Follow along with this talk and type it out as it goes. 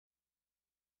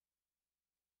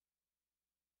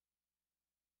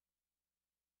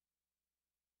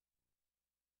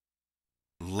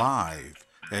live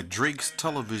at Drake's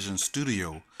Television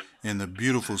Studio in the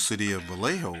beautiful city of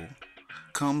Vallejo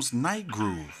comes Night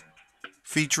Groove,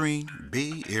 featuring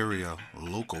Bay Area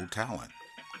local talent,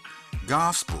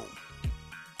 gospel,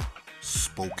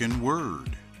 spoken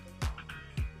word,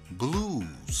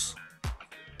 blues,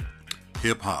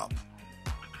 hip hop,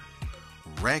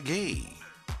 reggae,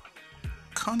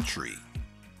 country,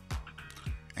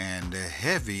 and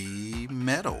heavy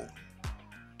metal.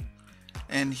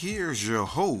 And here's your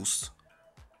host,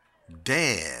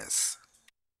 Daz.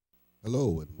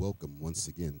 Hello and welcome once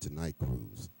again to Night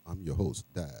Cruise. I'm your host,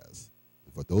 Daz.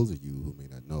 And for those of you who may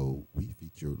not know, we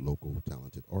feature local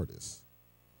talented artists.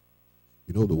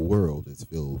 You know, the world is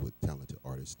filled with talented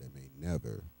artists that may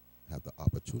never have the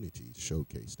opportunity to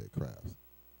showcase their craft.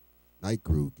 Night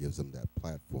Groove gives them that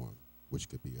platform, which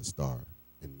could be a star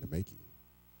in the making.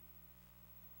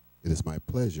 It is my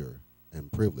pleasure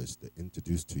and privilege to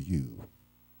introduce to you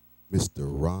Mr.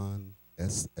 Ron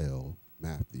S.L.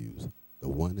 Matthews, the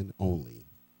one and only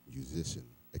musician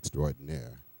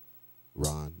extraordinaire,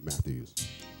 Ron Matthews.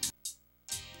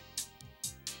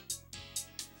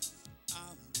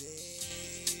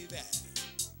 Baby,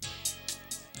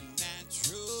 a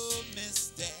natural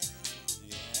mistake,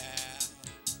 yeah.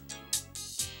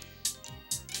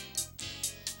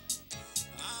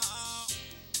 Oh,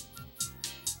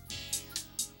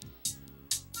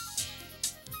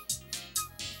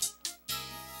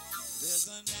 there's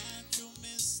a natural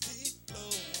mystic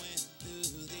blowing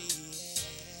through the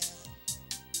air.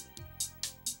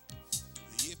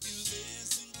 If you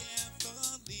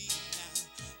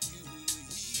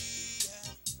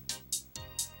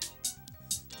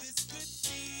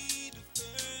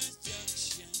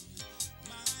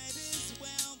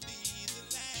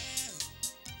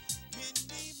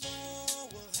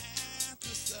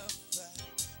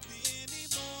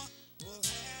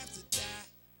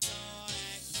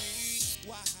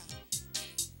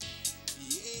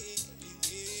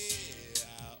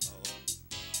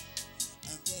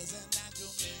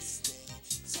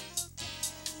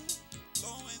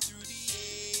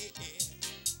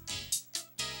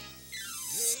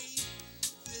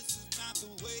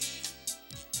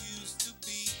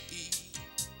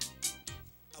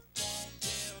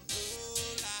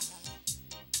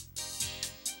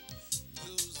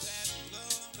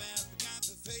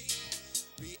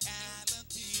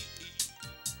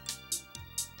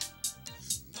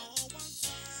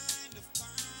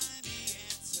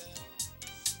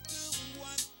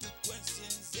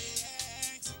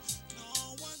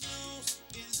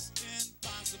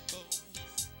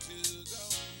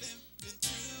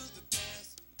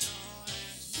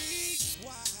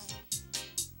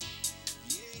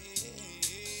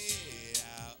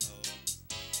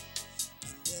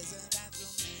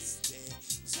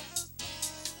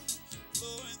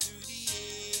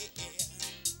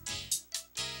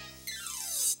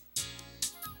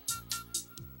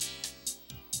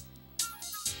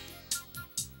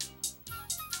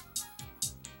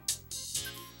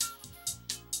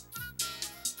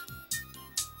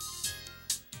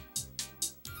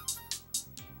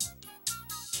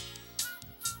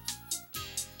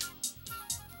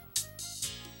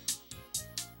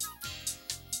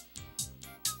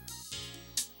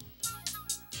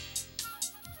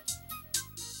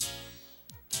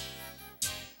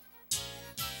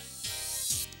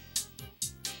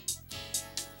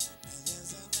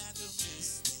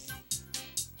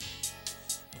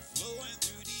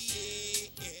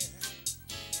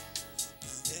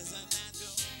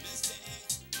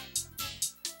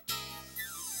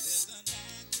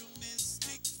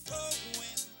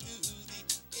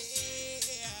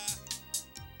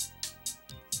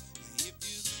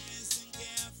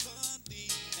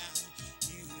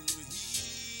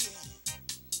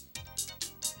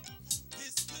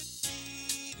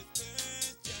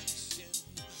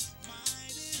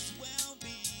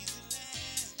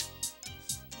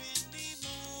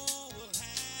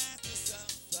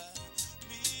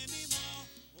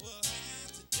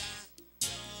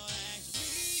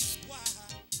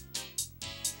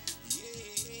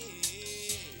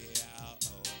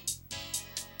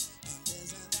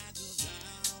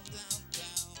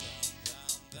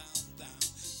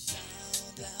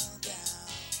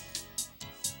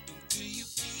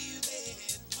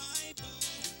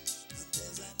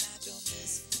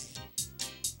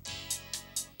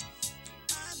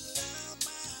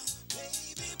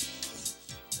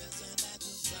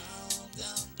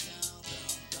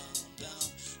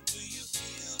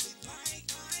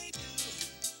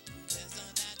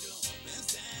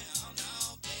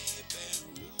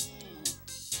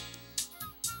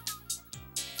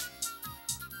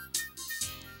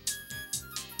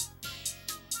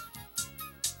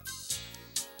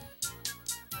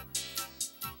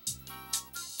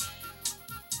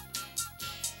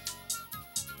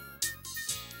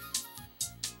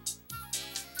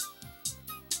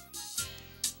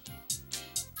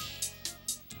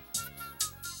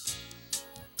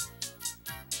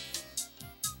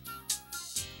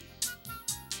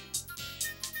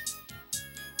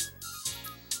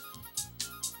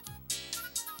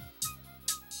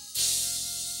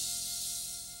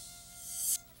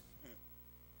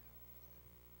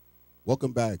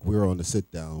Welcome back. We're on the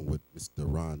sit down with Mr.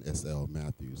 Ron S.L.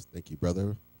 Matthews. Thank you,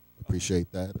 brother.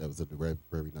 Appreciate that. That was a very,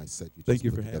 very nice set you Thank just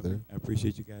you put for together. having me. I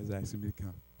appreciate you guys asking me to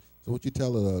come. So, would you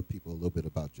tell people a little bit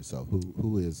about yourself?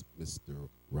 Who is Mr.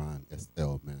 Ron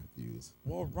S.L. Matthews?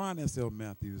 Well, Ron S.L.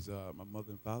 Matthews, my mother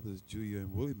and father is Julia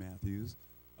and Willie Matthews,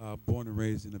 born and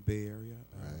raised in the Bay Area,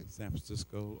 Right. San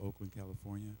Francisco, Oakland,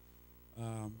 California.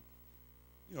 Um,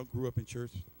 grew up in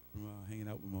church, hanging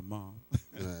out with my mom.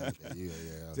 Yeah.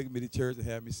 Taking me to church and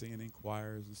had me singing in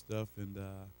choirs and stuff. And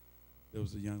there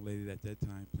was a young lady at that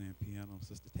time playing piano,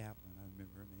 Sister Taplin. I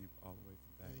remember her name all the way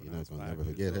from back when You're I not was going to 5 never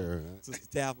years forget old. her. Huh? Sister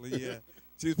Taplin, yeah.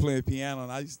 She was playing piano,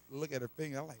 and I used to look at her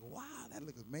finger. I'm like, wow, that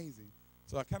looks amazing.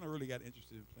 So I kind of really got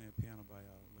interested in playing piano by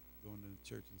going to the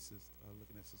church and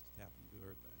looking at Sister Taplin do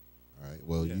her thing. All right.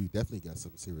 Well, Yeah. you definitely got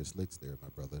some serious licks there, my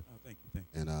brother. Oh, thank you.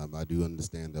 And I do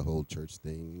understand the whole church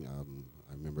thing.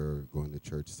 I remember going to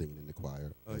church singing in the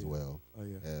choir Oh, as yeah. well. Oh,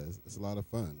 yeah. It's a lot of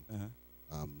fun.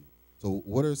 Uh-huh. So,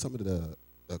 what are some of the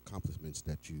accomplishments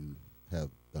that you have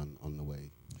done on the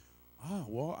way?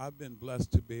 Well, I've been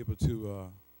blessed to be able to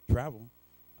travel.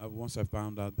 Once I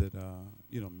found out that,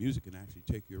 music can actually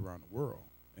take you around the world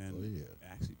and Oh, yeah.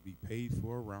 actually be paid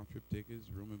for round-trip tickets,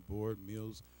 room and board,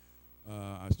 meals.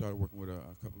 I started working with a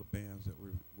couple of bands that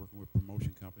were working with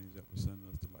promotion companies that were sending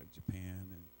us to, like, Japan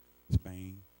and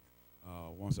Spain.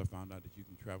 Once I found out that you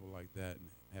can travel like that and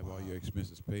have all your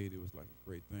expenses paid, it was like a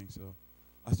great thing. So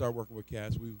I started working with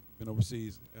cats. We've been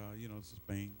overseas, to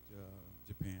Spain,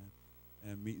 Japan,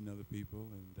 and meeting other people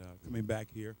and coming back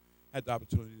here. Had the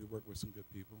opportunity to work with some good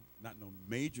people. Not no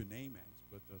major name acts,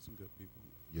 but some good people.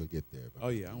 You'll get there. Oh,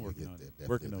 yeah, I'm You'll working get on there, it.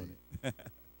 Working on definitely.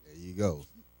 it. There you go.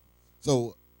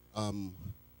 So,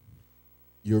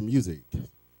 your music,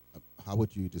 how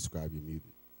would you describe your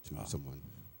music to someone?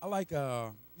 I like,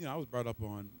 I was brought up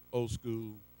on old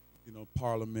school,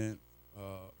 Parliament,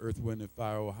 Earth, Wind, and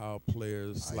Fire, Ohio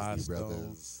Players, Sly Isley Stone,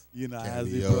 Brothers,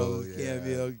 Isley Cameo, Brothers, yeah.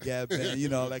 Cameo, Gap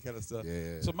Band, all that kind of stuff.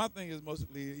 Yeah. So my thing is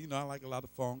mostly, I like a lot of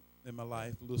funk in my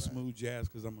life, a little smooth jazz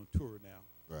because I'm on tour now.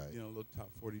 Right. A little top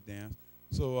 40 dance.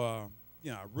 So, I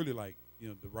really like,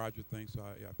 the Roger thing. So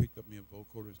I picked up me a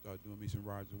vocoder and started doing me some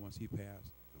Roger once he passed.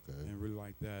 Okay. And really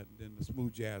like that. And then the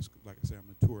smooth jazz, like I said, I'm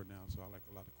on tour now, so I like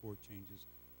a lot of chord changes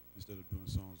instead of doing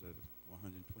songs that are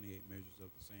 128 measures of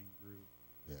the same groove.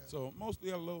 Yeah. So mostly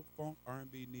a little funk,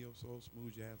 R&B, neo soul,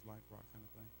 smooth jazz, light rock kind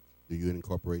of thing. Do you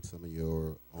incorporate some of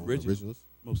your own Original. originals?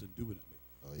 Most indubitably.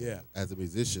 Oh, Yeah. As a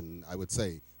musician, I would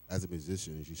say, as a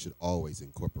musician, you should always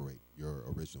incorporate your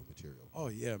original material. Oh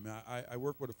yeah, man. I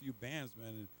work with a few bands, man,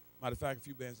 and matter of fact, a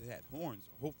few bands that had horns,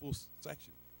 a whole full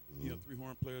section. Mhm. 3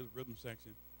 horn players, rhythm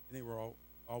section, and they were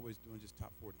always doing just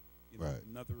top 40. Right.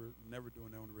 Never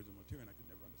doing their own original material, and I could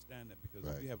never understand that because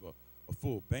Right. if you have a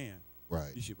full band,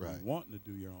 Right. you should be right. wanting to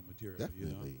do your own material.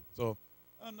 Definitely. So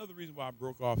another reason why I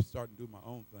broke off and started to do my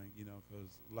own thing, because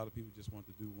a lot of people just want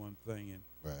to do one thing, and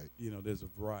Right. there's a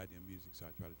variety of music, so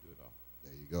I try to do it all.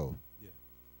 There you go.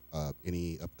 Yeah.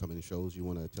 Any upcoming shows you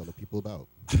want to tell the people about?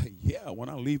 Yeah, when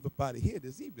I leave up out of here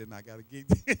this evening, I got a gig.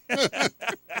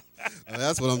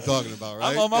 That's what I'm talking about,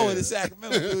 right? I'm on my way there. to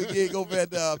Sacramento to do a gig over at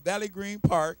Valley Green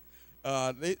Park.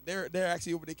 They're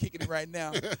actually over there kicking it right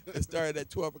now. It started at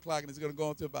 12 o'clock and it's going to go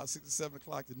until about 6 or 7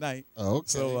 o'clock tonight. Oh, okay.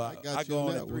 So I got I you go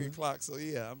on that at 3 one. o'clock. So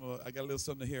yeah, I got a little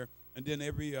something to hear. And then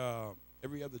every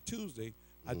other Tuesday,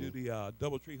 I do the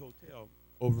DoubleTree Hotel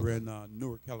over in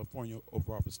Newark, California,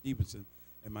 over off of Stevenson.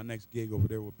 And my next gig over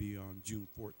there will be on June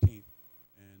 14th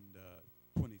and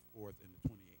 24th and the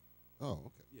 28th. Oh,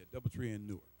 okay. Yeah, DoubleTree in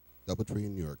Newark. DoubleTree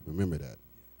in New York. Remember that.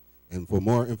 And for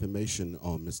more information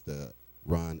on Mr.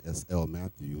 Ron S.L.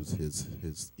 Matthews,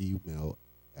 his email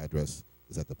address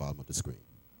is at the bottom of the screen.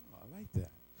 Oh, I like that.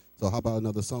 So how about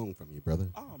another song from you, brother?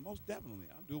 Oh, most definitely.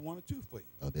 I'll do 1 or 2 for you.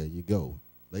 Oh, there you go.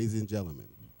 Ladies and gentlemen,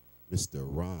 Mr.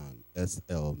 Ron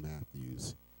S.L.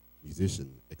 Matthews,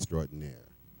 musician extraordinaire.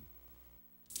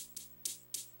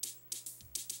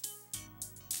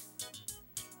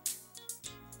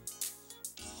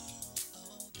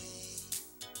 All day.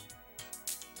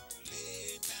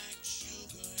 Lay back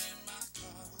sugar in my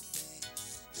coffee.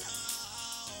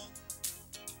 Oh.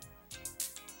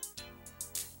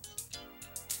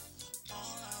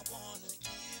 All I wanna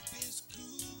if is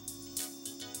cool.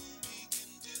 We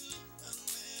can do a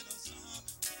little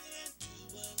something,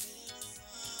 do a little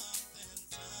something,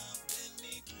 something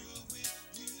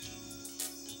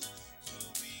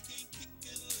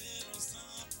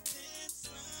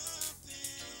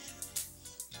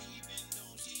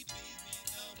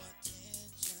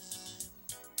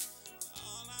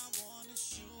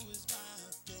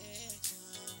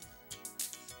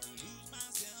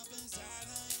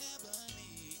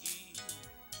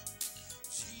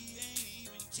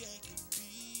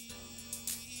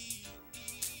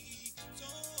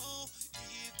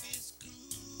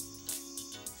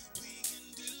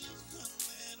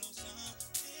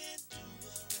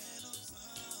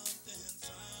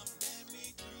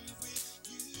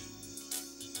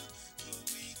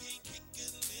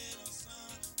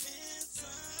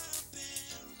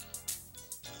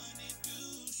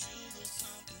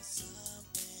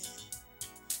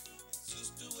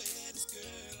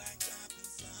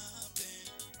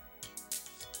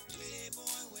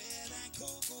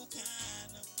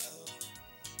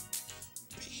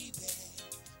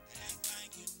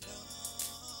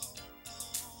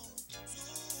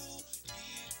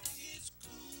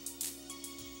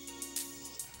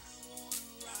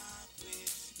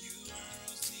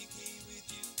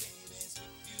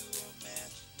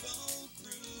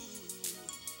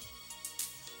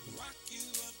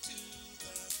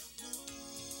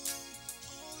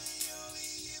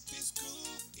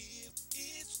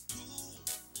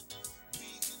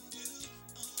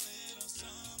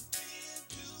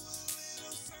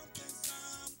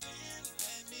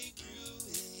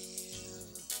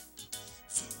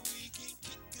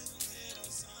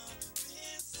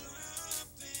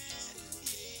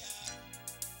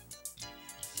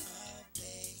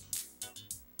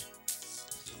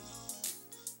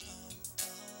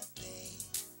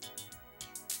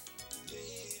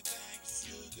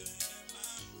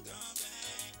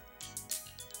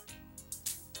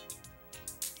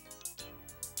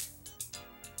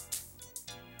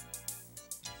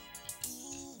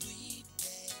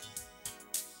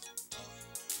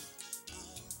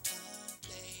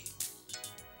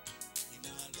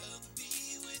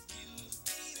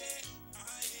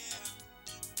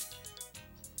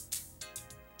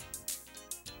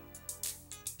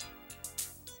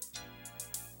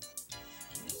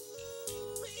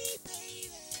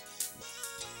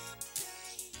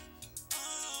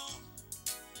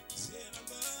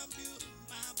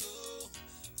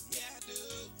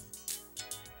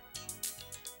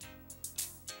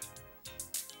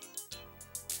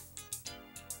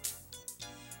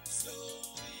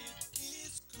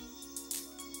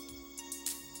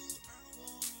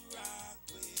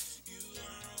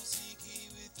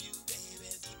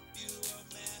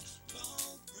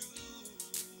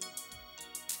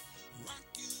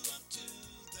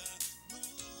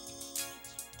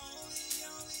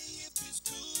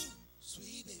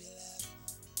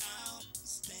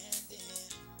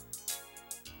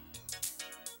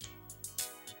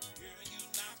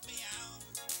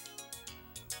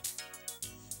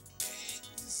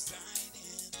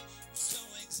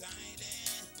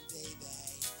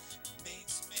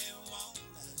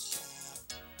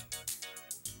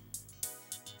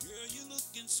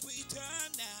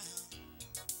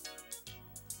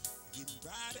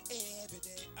every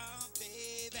day, oh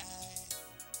baby.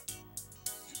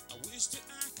 I wish that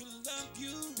I could love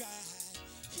you right,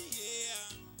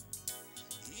 yeah,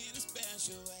 in a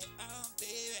special way, oh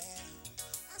baby.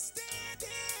 I'm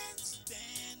standing,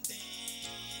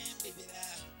 baby,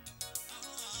 love.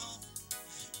 Oh,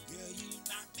 girl, you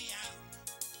knock me out.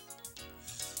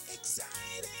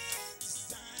 Exciting,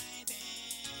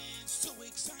 so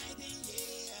exciting,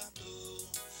 yeah, boo.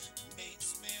 Makes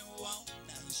me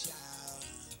wanna shout.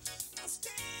 I'm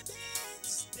standing,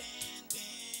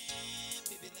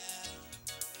 baby, love.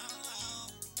 Oh,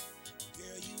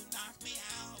 girl, you knock me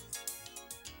out.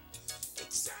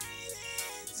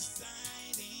 Exciting,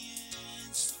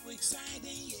 so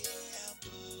exciting, yeah,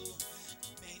 boo.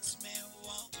 Makes me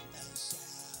wanna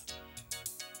shout.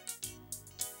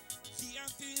 Yeah, I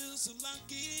feel so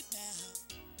lucky now.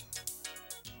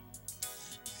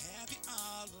 Have you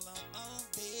all along, oh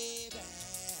baby.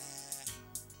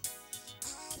 I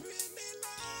really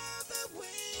love the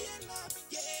way you love me,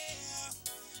 yeah.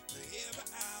 Forever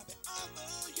I'll be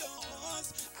all yours.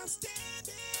 I'm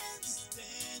standing,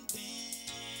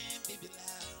 baby,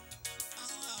 love.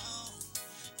 Oh,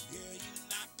 girl, you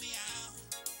knock me out.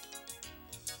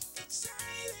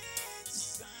 Exciting,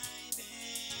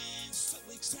 so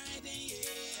exciting,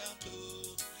 yeah,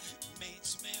 boo.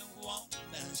 Makes me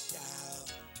wanna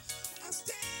shout. I'm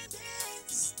standing,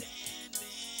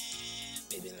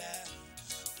 baby, love.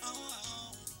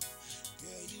 Oh,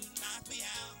 girl, you knock me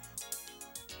out.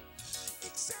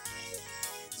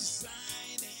 Exciting,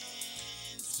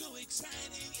 so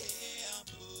exciting, yeah,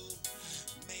 boo.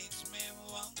 Makes me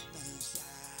wanna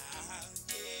shout,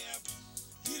 yeah.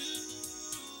 You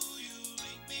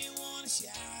make me wanna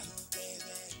shout,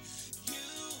 baby. You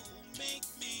make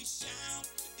me shout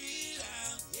it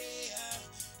out, yeah.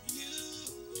 You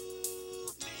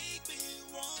make me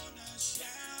wanna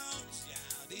shout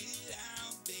it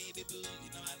out, baby boo. You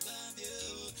know I love you,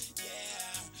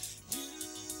 yeah.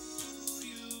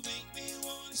 You make me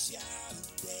wanna shout,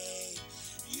 babe.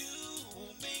 You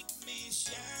make me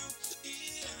shout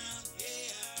it out,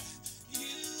 yeah.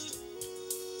 You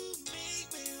make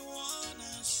me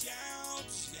wanna shout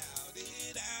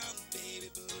it out, baby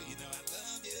boo. You know I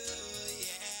love you,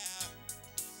 yeah.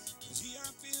 See, I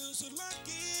feel so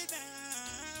lucky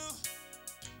now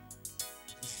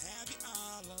to have you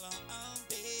all along, oh,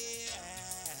 baby.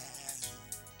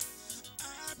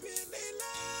 I really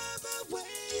love the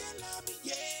way you love me,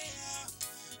 yeah.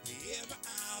 Forever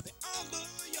I'll be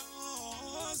all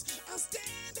yours. I'm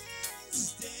standing,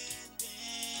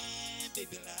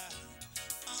 baby, love.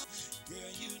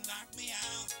 Girl, you knock me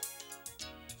out.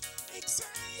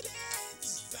 Exciting,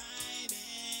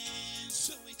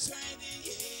 so exciting,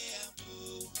 yeah,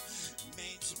 boo.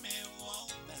 Makes me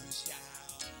wanna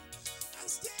shout. I'm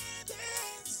standing,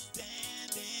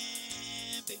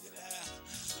 baby, love.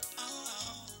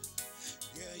 Oh,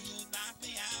 girl, you knock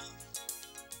me out.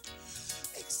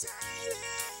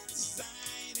 Exciting,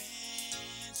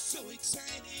 so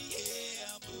exciting,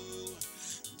 yeah, boo.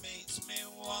 Makes me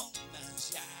wanna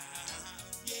shout,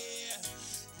 yeah.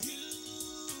 You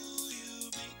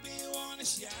make me wanna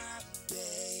shout,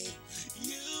 babe.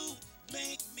 You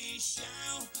make me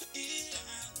shout it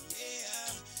out,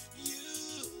 yeah.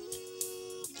 You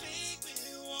make me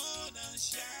wanna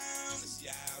shout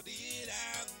it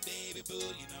out, baby boo.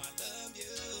 You know I love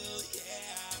you,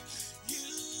 yeah. You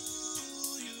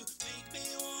make me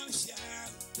wanna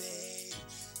shout, babe.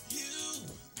 You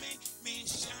make me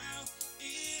shout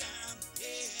it out,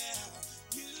 yeah.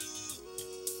 You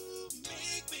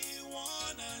make me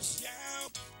wanna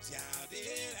shout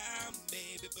it out,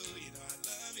 baby boo. You know I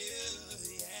love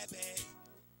you, yeah, babe.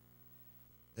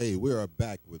 Hey, we are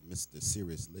back with Mr.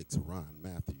 Serious Licks, Ron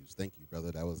Matthews. Thank you,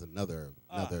 brother. That was another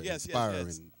inspiring.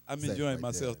 Yes. I'm set enjoying right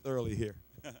myself there. thoroughly here.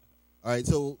 All right,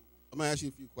 so I'm gonna ask you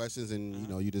a few questions, and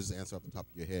you just answer off the top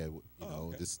of your head. You know,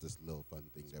 okay. this little fun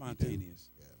thing that we do. Spontaneous.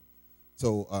 Yeah.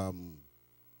 So,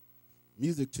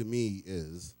 music to me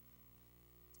is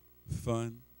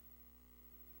Fun,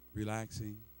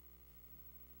 relaxing,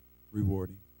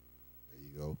 rewarding. there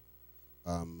you go.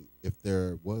 If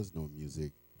there was no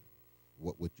music,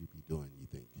 what would you be doing? You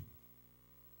think?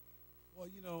 Well,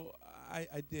 you know,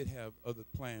 I did have other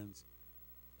plans.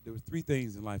 There were three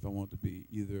things in life I wanted to be: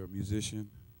 either a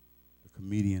musician, a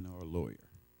comedian, or a lawyer.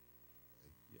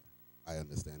 I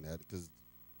understand that because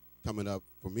coming up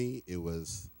for me, it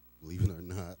was, believe it or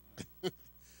not,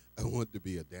 I wanted to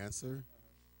be a dancer,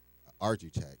 an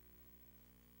architect,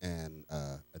 and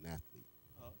an athlete.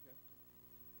 Oh,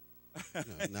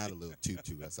 okay. Not a little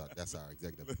tutu. That's our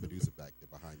executive producer back there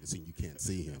behind the scene. You can't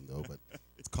see him though, but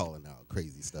it's calling out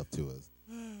crazy stuff to us.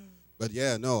 But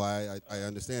yeah, no, I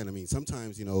understand. I mean,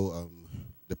 sometimes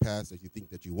the path that you think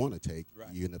that you want to take,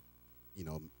 Right. you end up you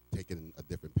know taking a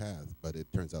different path, but it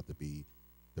turns out to be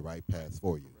the right path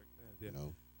for you. Correct that, yeah. You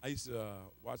know, I used to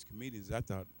watch comedians. I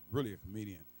thought really a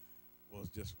comedian was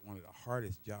just one of the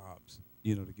hardest jobs,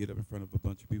 to get up in front of a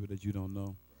bunch of people that you don't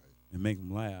know right? and make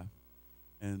them laugh.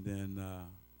 And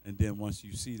then once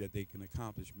you see that they can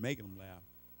accomplish making them laugh,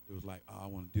 it was like, oh, I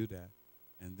want to do that.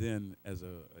 And then as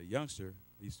a youngster,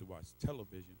 I used to watch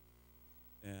television,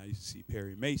 and I used to see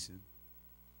Perry Mason.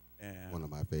 And One of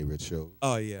my favorite shows.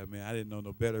 oh yeah, man, I didn't know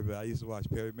no better, but I used to watch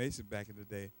Perry Mason back in the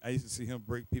day. I used to see him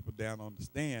break people down on the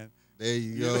stand. There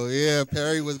you go. Yeah,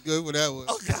 Perry was good for that one.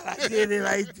 Oh God, I did it!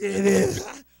 I did it!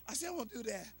 I said I want to do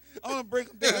that. I want to break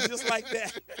them down just like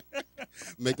that.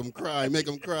 Make them cry. Make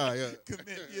them cry. Yeah.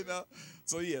 Commit.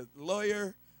 So yeah,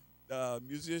 lawyer,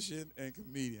 musician, and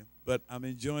comedian. But I'm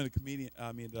enjoying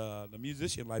the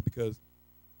musician life because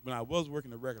when I was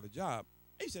working a regular job,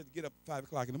 I used to have to get up at 5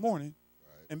 o'clock in the morning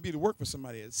Right. and be to work for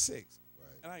somebody at 6. Right.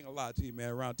 And I ain't gonna lie to you, man.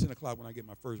 Around 10 o'clock when I get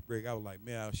my first break, I was like,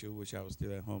 man, I sure wish I was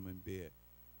still at home in bed.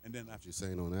 And then What you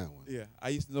saying on that one? yeah, I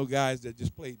used to know guys that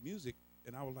just played music,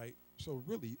 and I was like, so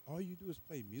really, all you do is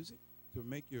play music to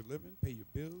make your living, pay your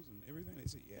bills, and everything? They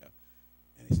said, yeah.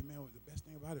 And they said, man, well, the best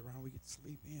thing about it, Ron, we get to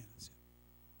sleep in. I said,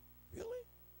 really?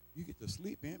 You get to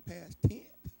sleep in past 10?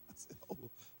 I said, oh.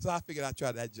 So I figured I'd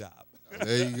try that job.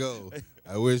 There you go.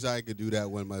 I wish I could do that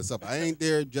one myself. I ain't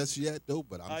there just yet, though,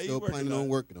 but I'm You still working planning on on it.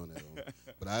 working on it, though.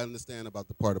 But I understand about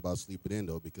the part about sleeping in,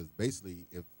 though, because basically,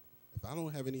 if I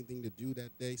don't have anything to do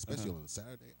that day, especially on a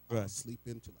Saturday, I'll Right. sleep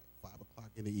into like 5 o'clock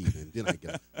in the evening. Then I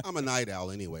get up. I'm a night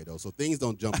owl anyway, though, so things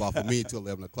don't jump off of me until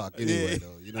 11 o'clock anyway, Yeah.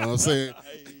 though. You know what I'm saying?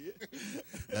 Hey,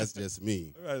 That's just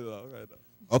me. right on, right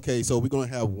on. Okay, so we're going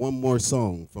to have one more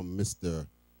song from Mr.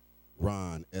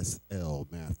 Ron S.L.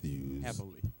 Matthews,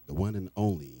 Happily. the one and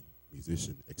only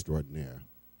musician extraordinaire.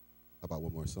 How about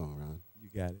one more song, Ron? You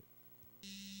got it.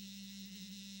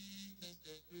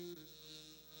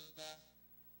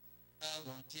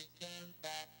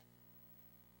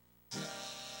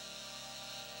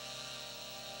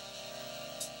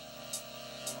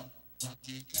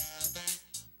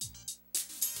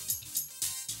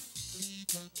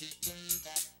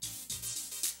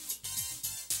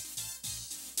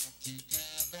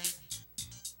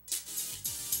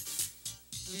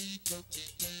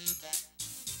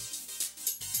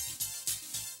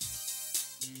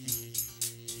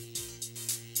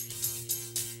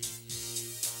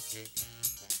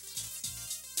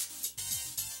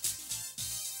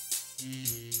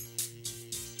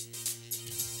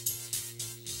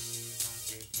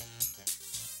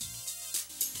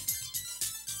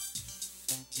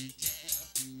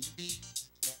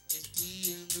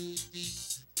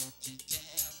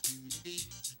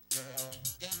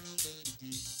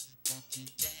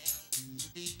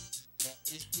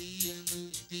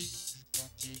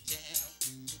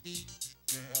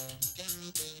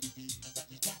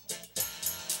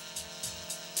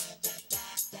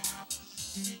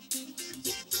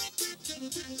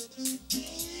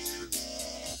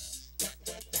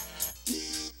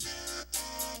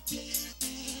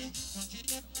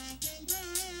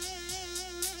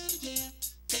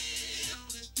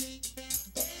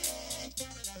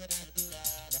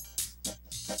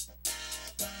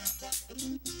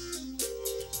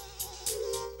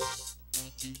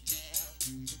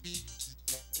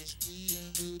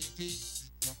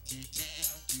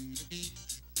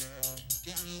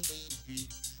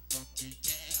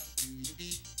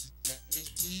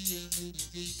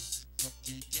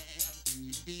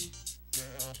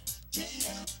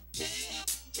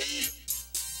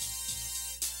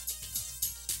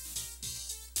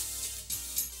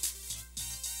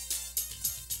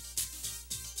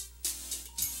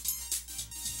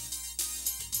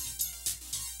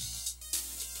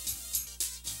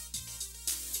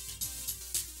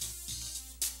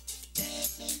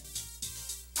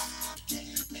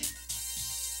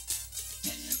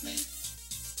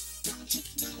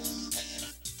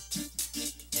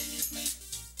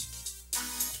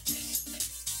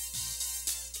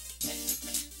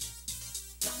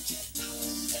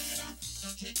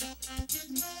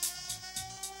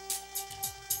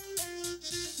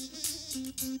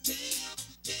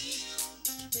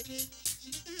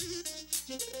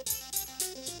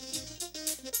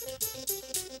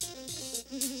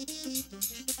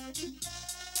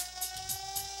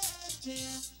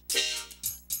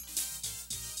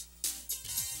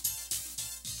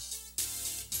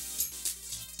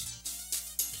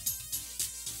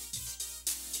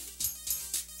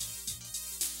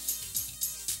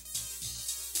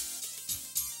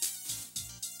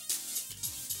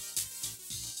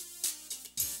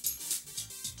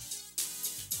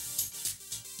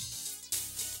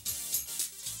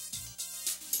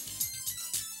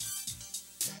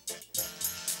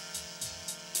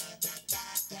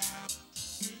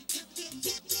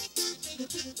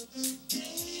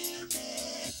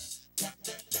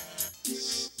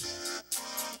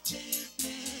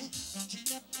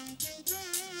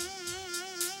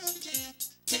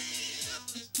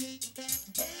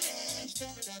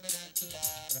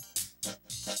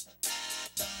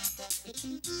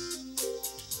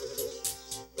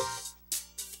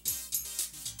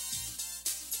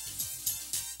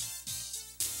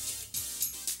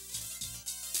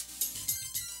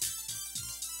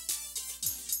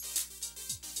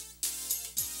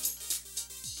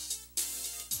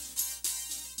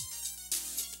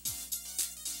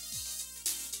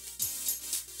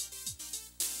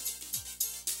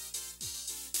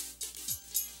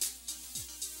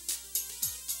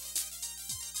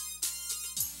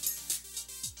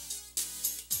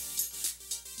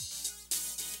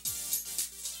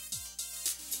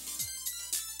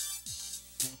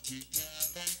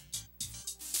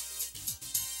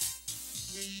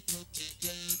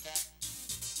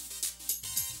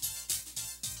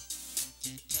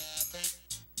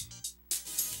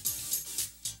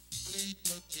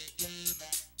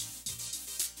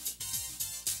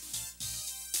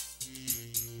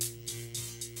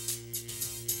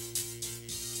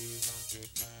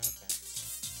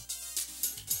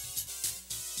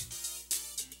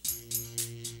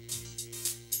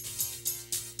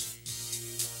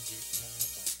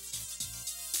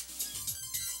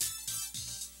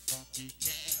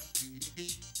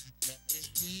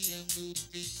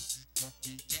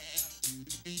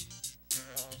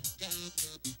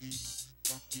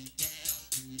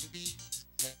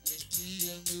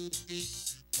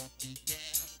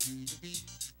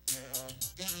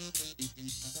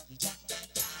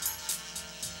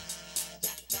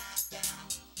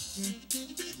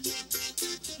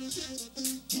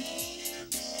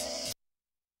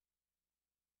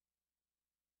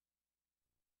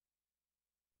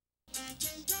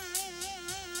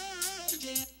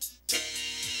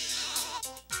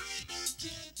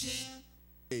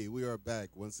 Hey, we are back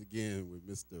once again with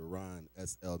Mr. Ron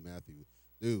S.L. Matthews.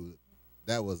 Dude,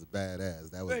 that was badass.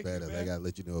 That was Thank you, badass. I man. got to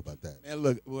let you know about that. Man,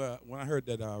 look, well, when I heard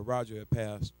that Roger had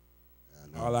passed,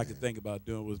 know, all I man. could think about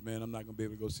doing was, man, I'm not going to be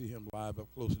able to go see him live up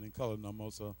close and in color no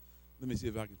more, so let me see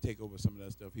if I can take over some of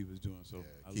that stuff he was doing. So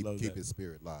Yeah, I love keep that. his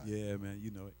spirit live. Yeah, man,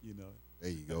 you know it, you know it.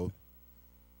 There you go.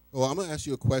 Well, I'm going to ask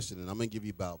you a question, and I'm going to give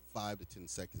you about 5 to 10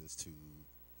 seconds to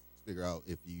figure out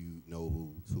if you know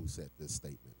who said this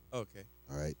statement. Okay.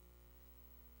 All right?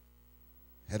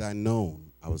 Had I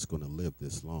known I was going to live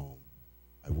this long,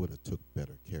 I would have took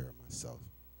better care of myself.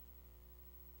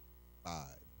 5,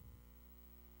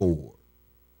 4.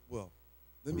 Well,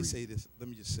 let me 3. say this. Let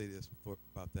me just say this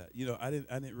about that. You know, I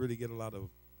didn't really get a lot of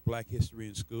Black history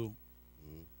in school,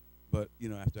 Mhm. but you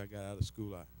know, after I got out of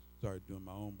school, I started doing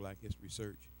my own Black history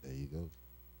research. There you go.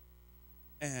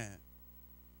 And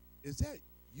is that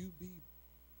U.B.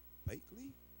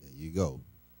 Blakely? There you go.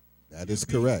 That is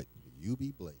UB? correct.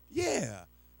 U.B. Blake. Yeah.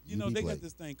 You know, UB they Blake. got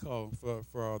this thing called,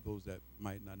 for all those that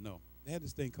might not know, they had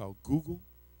this thing called Google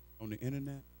on the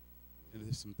internet, and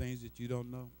there's some things that you don't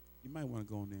know. You might want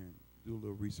to go in there and do a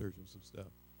little research on some stuff.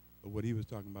 But what he was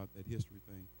talking about, that history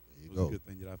thing, There you was go. a good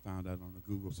thing that I found out on the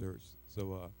Google search. So I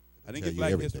It'll didn't tell get you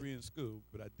Black everything. history in school,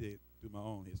 but I did do my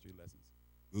own history lessons.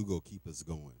 Google keep us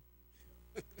going.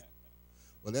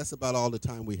 Well, that's about all the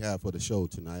time we have for the show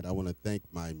tonight. I want to thank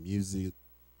my music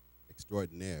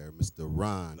extraordinaire, Mr.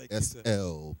 Ron Thank you, sir.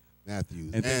 S.L.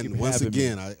 Matthews. And thank you And for once having me.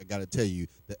 again, I got to tell you,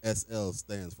 the S.L.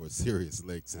 stands for Serious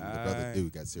Licks, and the brother Aight.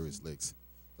 dude got Serious Licks.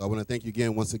 So I want to thank you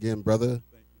again, once again, brother,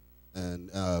 Thank you. and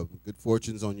good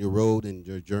fortunes on your road and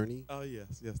your journey. Oh,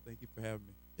 yes. Thank you for having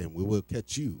me. And we will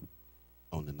catch you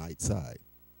on the night side.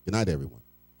 Good night, everyone.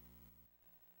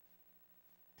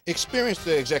 Experience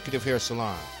the Executive Hair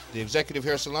Salon. The Executive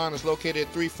Hair Salon is located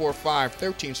at 345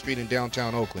 13th Street in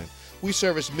downtown Oakland. We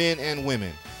service men and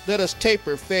women. Let us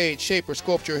taper, fade, shape, or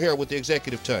sculpt your hair with the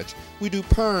Executive Touch. We do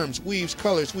perms, weaves,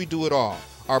 colors, we do it all.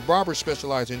 Our barbers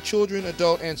specialize in children,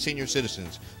 adult, and senior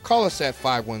citizens. Call us at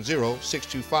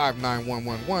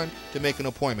 510-625-9111 to make an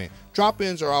appointment.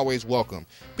 Drop-ins are always welcome.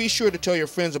 Be sure to tell your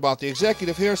friends about the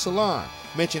Executive Hair Salon.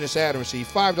 Mention this ad and receive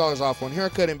 $5 off on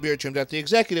haircut and beard trims at the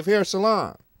Executive Hair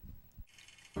Salon.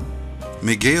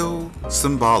 Miguel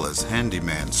Cimbalas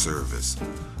Handyman Service,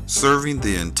 serving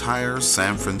the entire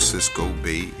San Francisco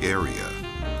Bay Area.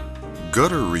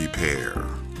 Gutter repair,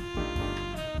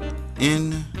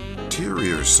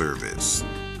 interior service,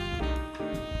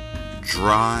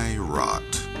 dry rot,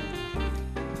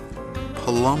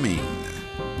 plumbing,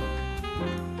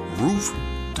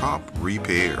 rooftop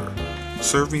repair,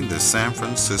 serving the San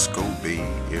Francisco Bay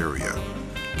Area.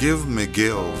 Give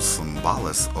Miguel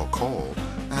Cimbalas a call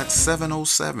at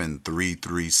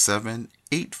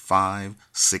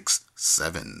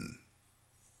 707-337-8567.